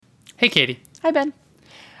Hey, Katie. Hi, Ben.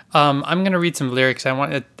 I'm going to read some lyrics. I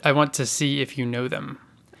want to see if you know them.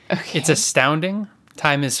 Okay. It's astounding.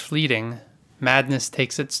 Time is fleeting. Madness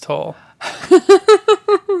takes its toll.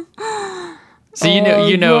 So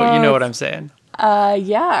you know what I'm saying.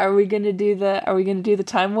 Yeah. Are we gonna do the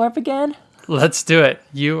time warp again? Let's do it.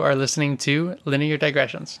 You are listening to Linear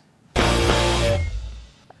Digressions. Oh,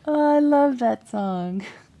 I love that song.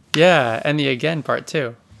 Yeah, and the again part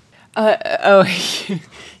too.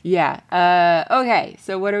 Yeah. Okay.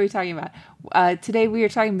 So what are we talking about? Today we are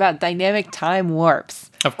talking about dynamic time warps.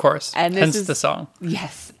 Of course. And hence the song.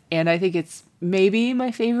 Yes. And I think it's maybe my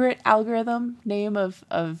favorite algorithm name of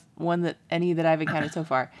one that I've encountered so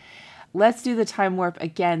far. Let's do the time warp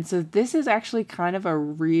again. So this is actually kind of a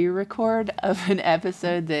re-record of an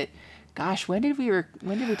episode that, gosh, when did we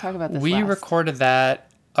talk about this? We last? recorded that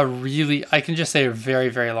I can just say a very,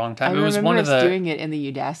 very long time. I remember us doing it in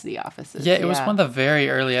the Udacity offices. Yeah, it was one of the very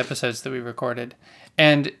early episodes that we recorded.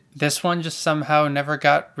 And this one just somehow never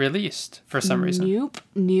got released for some reason.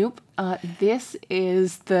 Nope. This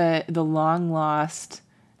is the long lost,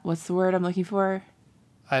 what's the word I'm looking for?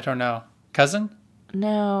 I don't know. Cousin?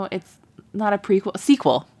 No, it's not a prequel.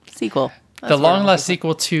 Sequel. The long lost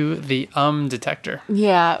sequel to the Detector.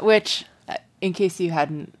 Yeah, which, in case you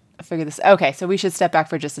hadn't figured this, okay, so we should step back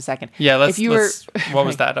for just a second. Yeah, what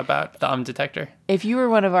was that about the Detector? If you were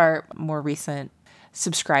one of our more recent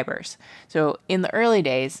subscribers, so in the early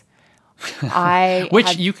days,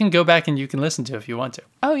 you can go back and you can listen to if you want to.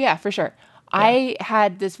 Oh yeah, for sure. Yeah. I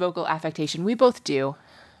had this vocal affectation. We both do,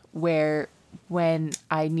 where when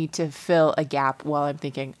I need to fill a gap while I'm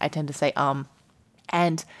thinking, I tend to say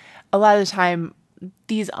and a lot of the time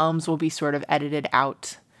these ums will be sort of edited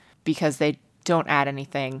out because they don't add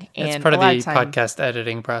anything. It's part of the podcast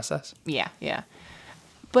editing process. Yeah.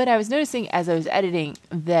 But I was noticing as I was editing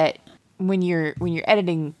that when you're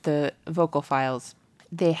editing the vocal files,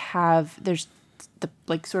 there's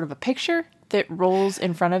sort of a picture that rolls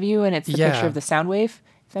in front of you, and it's the picture of the sound wave.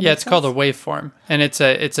 Yeah, it's called a waveform, and it's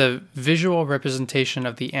a visual representation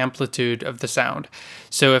of the amplitude of the sound.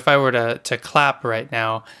 So if I were to clap right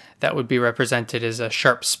now, that would be represented as a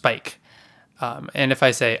sharp spike. And if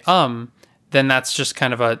I say then that's just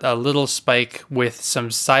kind of a little spike with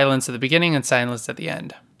some silence at the beginning and silence at the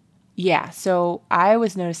end. Yeah, so I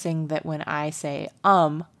was noticing that when I say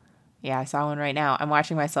yeah, I saw one right now. I'm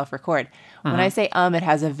watching myself record. When I say it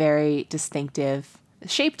has a very distinctive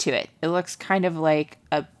shape to it. It looks kind of like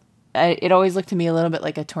it always looked to me a little bit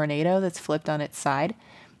like a tornado that's flipped on its side,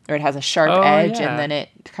 or it has a sharp edge and then it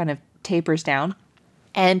kind of tapers down.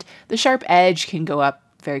 And the sharp edge can go up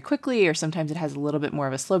very quickly, or sometimes it has a little bit more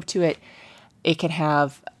of a slope to it. It can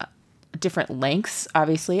have different lengths,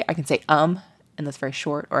 obviously. I can say and that's very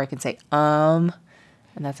short, or I can say and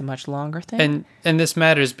that's a much longer thing. And this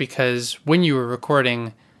matters because when you were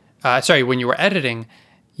when you were editing,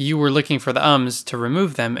 you were looking for the ums to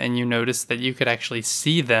remove them, and you noticed that you could actually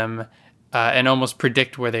see them and almost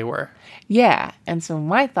predict where they were. Yeah, and so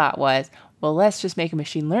my thought was, well, let's just make a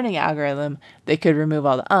machine learning algorithm that could remove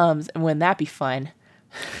all the ums, and wouldn't that be fun?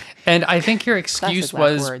 And I think your excuse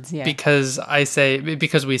was because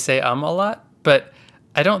we say a lot, but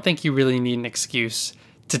I don't think you really need an excuse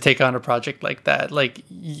to take on a project like that. Like,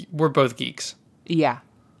 we're both geeks. Yeah.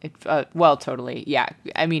 Well, totally. Yeah.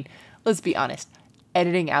 I mean, let's be honest.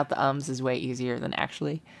 Editing out the ums is way easier than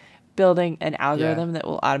actually building an algorithm that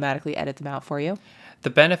will automatically edit them out for you. The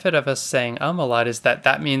benefit of us saying a lot is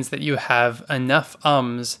that means that you have enough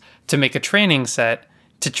ums to make a training set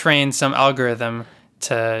to train some algorithm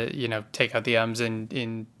to, take out the ums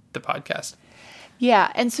in the podcast.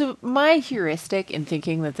 Yeah, and so my heuristic in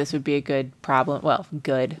thinking that this would be a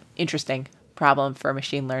interesting problem for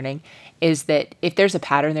machine learning is that if there's a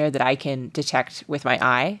pattern there that I can detect with my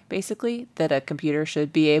eye, basically, that a computer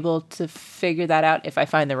should be able to figure that out if I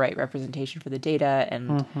find the right representation for the data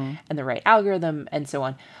and the right algorithm and so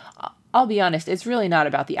on. I'll be honest, it's really not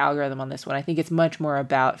about the algorithm on this one. I think it's much more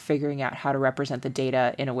about figuring out how to represent the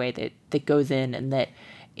data in a way that goes in and that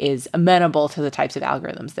is amenable to the types of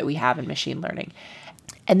algorithms that we have in machine learning.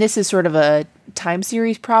 And this is sort of a time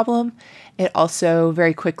series problem. It also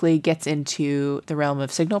very quickly gets into the realm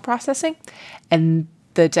of signal processing. And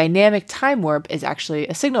the dynamic time warp is actually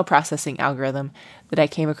a signal processing algorithm that I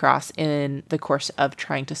came across in the course of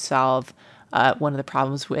trying to solve one of the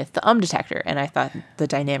problems with the detector. And I thought the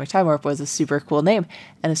dynamic time warp was a super cool name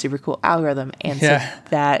and a super cool algorithm. And so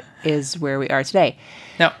that is where we are today.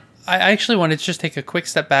 Now, I actually wanted to just take a quick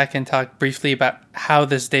step back and talk briefly about how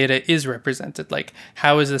this data is represented. Like,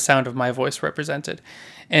 how is the sound of my voice represented?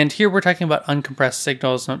 And here we're talking about uncompressed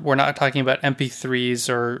signals. We're not talking about MP3s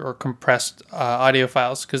or compressed audio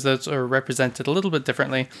files, because those are represented a little bit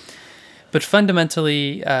differently. But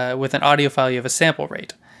fundamentally, with an audio file, you have a sample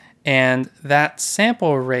rate. And that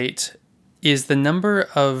sample rate is the number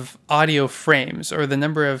of audio frames, or the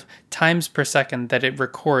number of times per second that it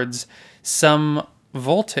records some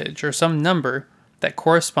voltage or some number that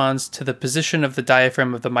corresponds to the position of the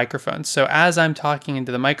diaphragm of the microphone. So as I'm talking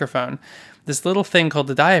into the microphone, this little thing called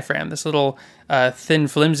the diaphragm, this little thin,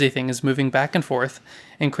 flimsy thing, is moving back and forth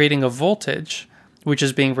and creating a voltage, which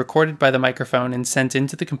is being recorded by the microphone and sent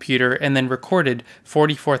into the computer, and then recorded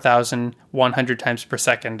 44,100 times per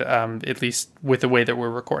second, at least with the way that we're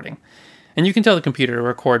recording. And you can tell the computer to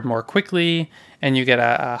record more quickly, and you get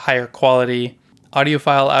a higher quality audio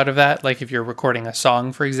file out of that, like if you're recording a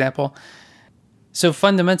song, for example. So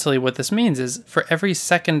fundamentally, what this means is for every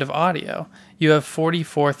second of audio, you have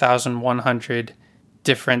 44,100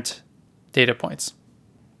 different data points.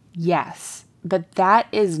 Yes, but that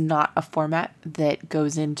is not a format that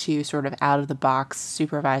goes into sort of out-of-the-box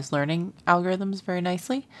supervised learning algorithms very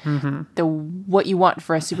nicely. What you want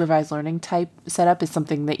for a supervised learning type setup is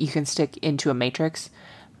something that you can stick into a matrix.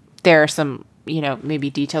 There are some,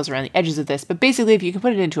 maybe details around the edges of this, but basically if you can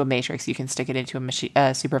put it into a matrix, you can stick it into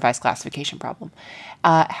a supervised classification problem.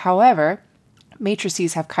 However,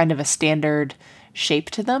 matrices have kind of a standard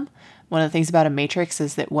shape to them. One of the things about a matrix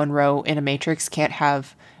is that one row in a matrix can't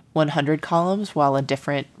have 100 columns, while a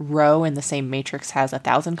different row in the same matrix has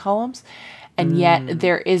 1,000 columns. And yet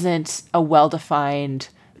there isn't a well-defined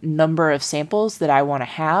number of samples that I want to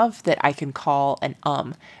have that I can call an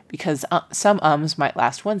because some ums might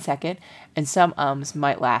last 1 second, and some ums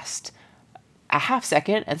might last a half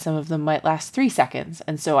second, and some of them might last 3 seconds.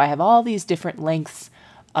 And so I have all these different lengths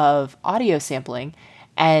of audio sampling,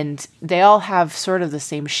 and they all have sort of the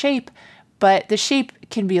same shape, but the shape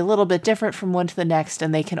can be a little bit different from one to the next,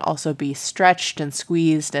 and they can also be stretched and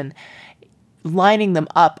squeezed, and lining them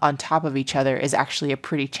up on top of each other is actually a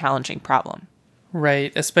pretty challenging problem.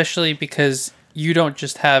 Right, especially because you don't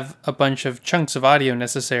just have a bunch of chunks of audio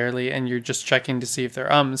necessarily, and you're just checking to see if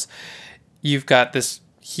they're ums. You've got this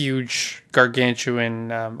huge,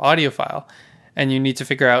 gargantuan audio file, and you need to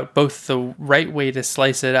figure out both the right way to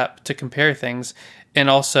slice it up to compare things, and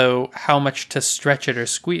also how much to stretch it or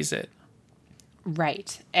squeeze it.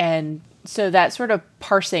 Right. And so that sort of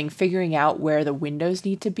parsing, figuring out where the windows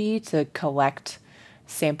need to be to collect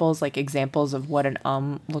samples, like examples of what an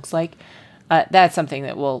looks like, that's something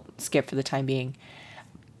that we'll skip for the time being.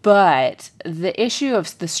 But the issue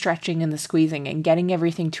of the stretching and the squeezing and getting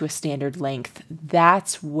everything to a standard length,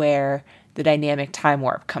 that's where the dynamic time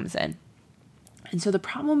warp comes in. And so the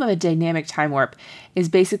problem of a dynamic time warp is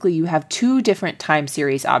basically you have two different time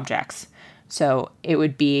series objects. So it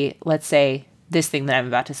would be, let's say, this thing that I'm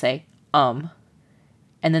about to say, and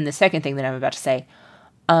then the second thing that I'm about to say,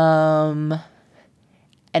 and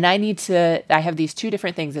I have these two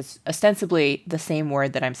different things. It's ostensibly the same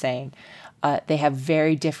word that I'm saying. They have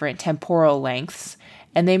very different temporal lengths,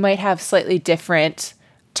 and they might have slightly different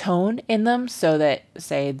tone in them, so that,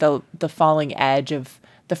 say, the falling edge of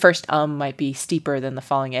the first might be steeper than the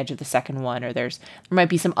falling edge of the second one, or there might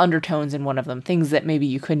be some undertones in one of them, things that maybe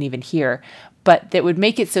you couldn't even hear, but that would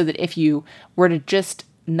make it so that if you were to just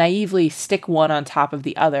naively stick one on top of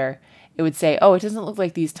the other, it would say, oh, it doesn't look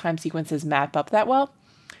like these time sequences map up that well,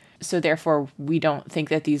 so therefore we don't think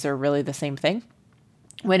that these are really the same thing,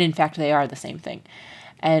 when in fact they are the same thing.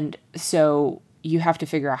 And so you have to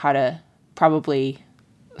figure out how to probably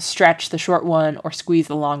stretch the short one or squeeze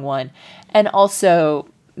the long one, and also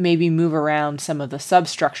maybe move around some of the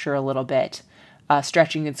substructure a little bit,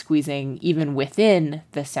 stretching and squeezing even within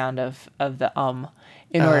the sound of the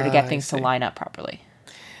in order to get things to line up properly.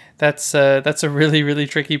 That's a really, really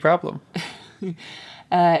tricky problem.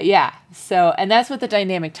 Yeah. So, and that's what the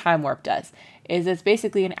dynamic time warp does, is it's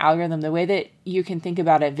basically an algorithm. The way that you can think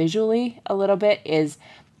about it visually a little bit is,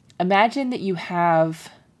 imagine that you have,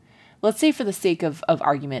 let's say for the sake of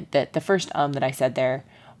argument, that the first that I said there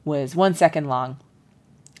was 1 second long,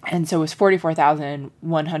 and so it was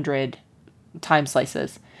 44,100 time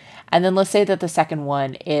slices. And then let's say that the second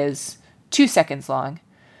one is 2 seconds long,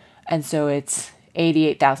 and so it's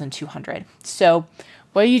 88,200. So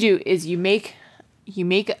what you do is you make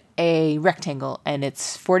a rectangle, and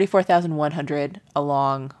it's 44,100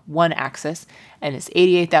 along one axis, and it's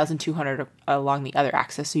 88,200 along the other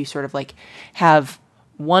axis. So you sort of like have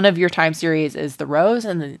one of your time series is the rows,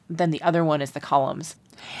 and then the other one is the columns.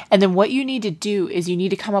 And then what you need to do is you need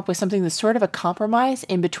to come up with something that's sort of a compromise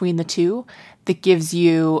in between the two that gives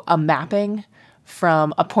you a mapping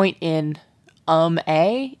from a point in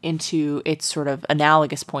A into its sort of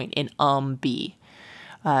analogous point in B.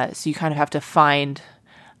 So you kind of have to find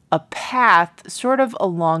a path sort of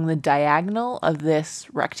along the diagonal of this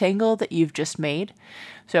rectangle that you've just made.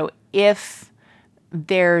 So if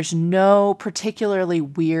there's no particularly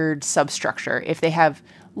weird substructure, if they have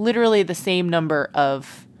literally the same number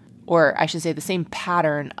of, or I should say the same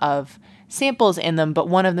pattern of samples in them, but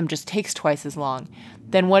one of them just takes twice as long,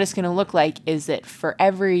 then what it's going to look like is that for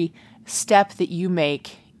every step that you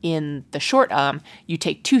make in the short you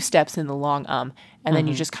take 2 steps in the long and then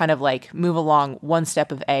you just kind of like move along 1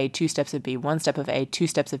 step of A, 2 steps of B, 1 step of A, 2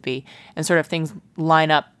 steps of B, and sort of things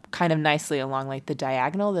line up kind of nicely along like the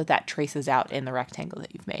diagonal that traces out in the rectangle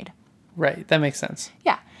that you've made. Right. That makes sense.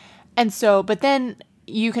 Yeah. And so, but then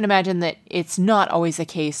you can imagine that it's not always the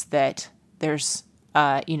case that there's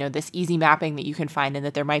this easy mapping that you can find, and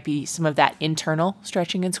that there might be some of that internal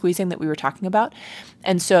stretching and squeezing that we were talking about.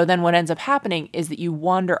 And so then what ends up happening is that you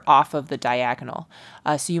wander off of the diagonal.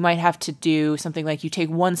 So you might have to do something like you take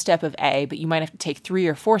 1 step of A, but you might have to take 3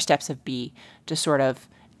 or 4 steps of B to sort of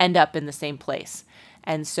end up in the same place.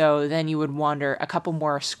 And so then you would wander a couple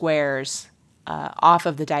more squares off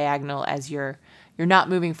of the diagonal as you're not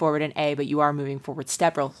moving forward in A, but you are moving forward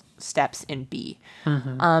several steps in B.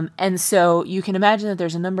 And so you can imagine that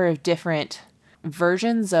there's a number of different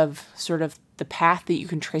versions of sort of the path that you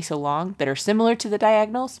can trace along that are similar to the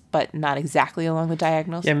diagonals, but not exactly along the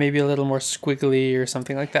diagonals. Yeah, maybe a little more squiggly or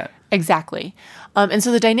something like that. Exactly. And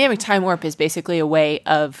so the dynamic time warp is basically a way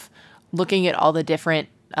of looking at all the different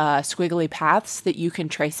squiggly paths that you can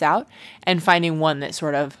trace out and finding one that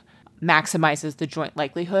sort of maximizes the joint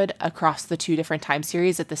likelihood across the 2 different time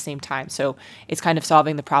series at the same time. So it's kind of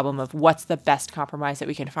solving the problem of what's the best compromise that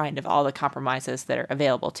we can find of all the compromises that are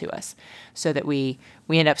available to us, so that we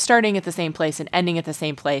end up starting at the same place and ending at the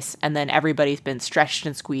same place, and then everybody's been stretched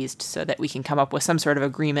and squeezed so that we can come up with some sort of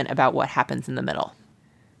agreement about what happens in the middle.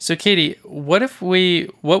 So Katie, what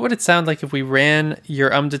would it sound like if we ran your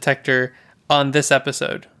detector on this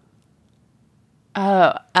episode?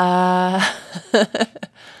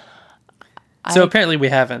 So apparently we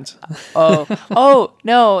haven't. Oh,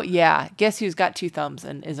 no, yeah. Guess who's got 2 thumbs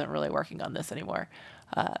and isn't really working on this anymore?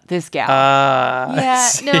 This gal. Yeah,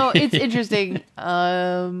 no, it's interesting.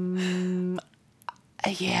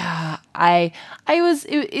 Yeah,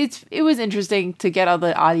 it was interesting to get all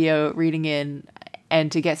the audio reading in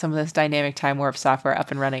and to get some of this dynamic time warp software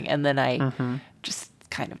up and running, and then I just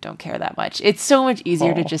kind of don't care that much. It's so much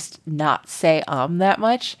easier to just not say that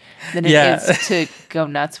much than it is to go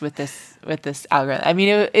nuts with this algorithm. I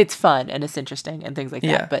mean, it's fun and it's interesting and things like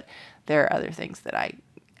that, but there are other things that I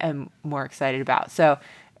am more excited about. So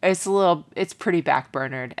it's pretty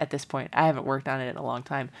backburnered at this point. I haven't worked on it in a long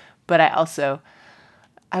time, but I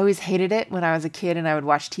always hated it when I was a kid and I would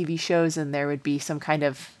watch TV shows and there would be some kind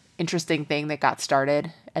of interesting thing that got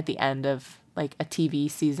started at the end of like a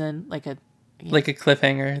TV season, like a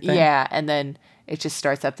cliffhanger thing. Yeah, and then it just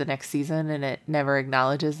starts up the next season and it never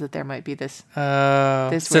acknowledges that there might be this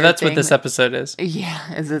so that's what this episode is.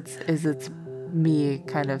 Yeah, is it's me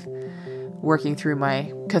kind of working through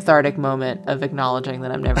my cathartic moment of acknowledging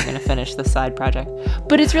that I'm never going to finish the side project.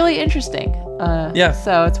 But it's really interesting.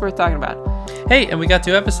 So it's worth talking about. Hey, and we got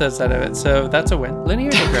 2 episodes out of it, so that's a win.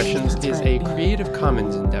 Linear Digressions is a Creative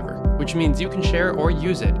Commons endeavor, which means you can share or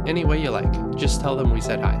use it any way you like. Just tell them we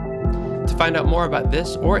said hi. To find out more about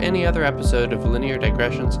this or any other episode of Linear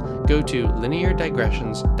Digressions, go to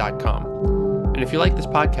lineardigressions.com. And if you like this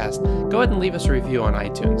podcast, go ahead and leave us a review on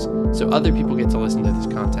iTunes so other people get to listen to this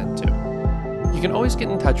content too. You can always get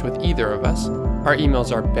in touch with either of us. Our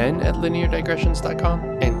emails are ben@lineardigressions.com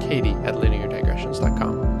and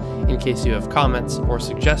katie@lineardigressions.com in case you have comments or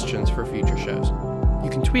suggestions for future shows. You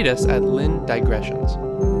can tweet us at lindigressions.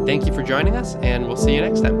 Thank you for joining us, and we'll see you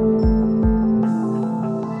next time.